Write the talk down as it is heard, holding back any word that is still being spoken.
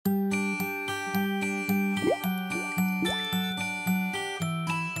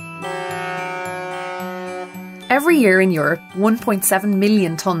Every year in Europe, 1.7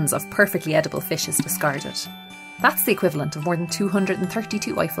 million tonnes of perfectly edible fish is discarded. That's the equivalent of more than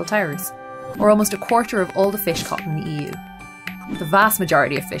 232 Eiffel Towers, or almost a quarter of all the fish caught in the EU. The vast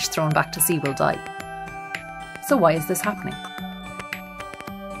majority of fish thrown back to sea will die. So why is this happening?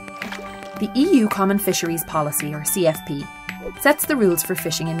 The EU Common Fisheries Policy, or CFP, sets the rules for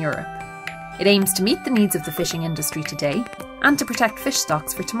fishing in Europe. It aims to meet the needs of the fishing industry today and to protect fish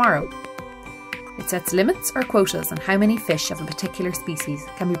stocks for tomorrow. It sets limits or quotas on how many fish of a particular species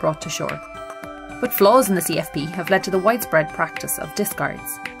can be brought to shore. But flaws in the CFP have led to the widespread practice of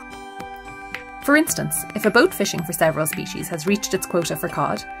discards. For instance, if a boat fishing for several species has reached its quota for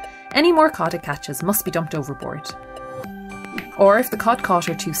cod, any more cod it catches must be dumped overboard. Or if the cod caught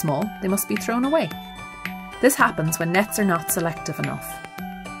are too small, they must be thrown away. This happens when nets are not selective enough.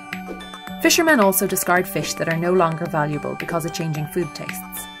 Fishermen also discard fish that are no longer valuable because of changing food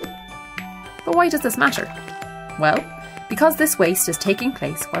tastes. But why does this matter? Well, because this waste is taking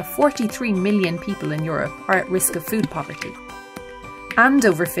place while 43 million people in Europe are at risk of food poverty. And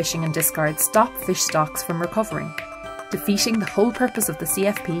overfishing and discards stop fish stocks from recovering, defeating the whole purpose of the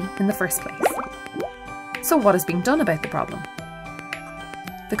CFP in the first place. So what is being done about the problem?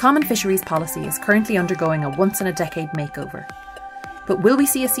 The Common Fisheries Policy is currently undergoing a once-in-a-decade makeover. But will we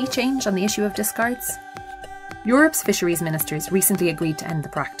see a sea change on the issue of discards? Europe's fisheries ministers recently agreed to end the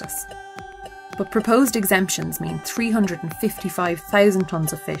practice. But proposed exemptions mean 355,000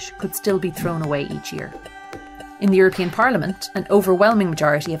 tonnes of fish could still be thrown away each year. In the European Parliament, an overwhelming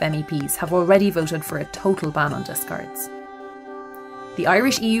majority of MEPs have already voted for a total ban on discards. The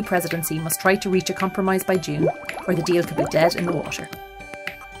Irish EU presidency must try to reach a compromise by June, or the deal could be dead in the water.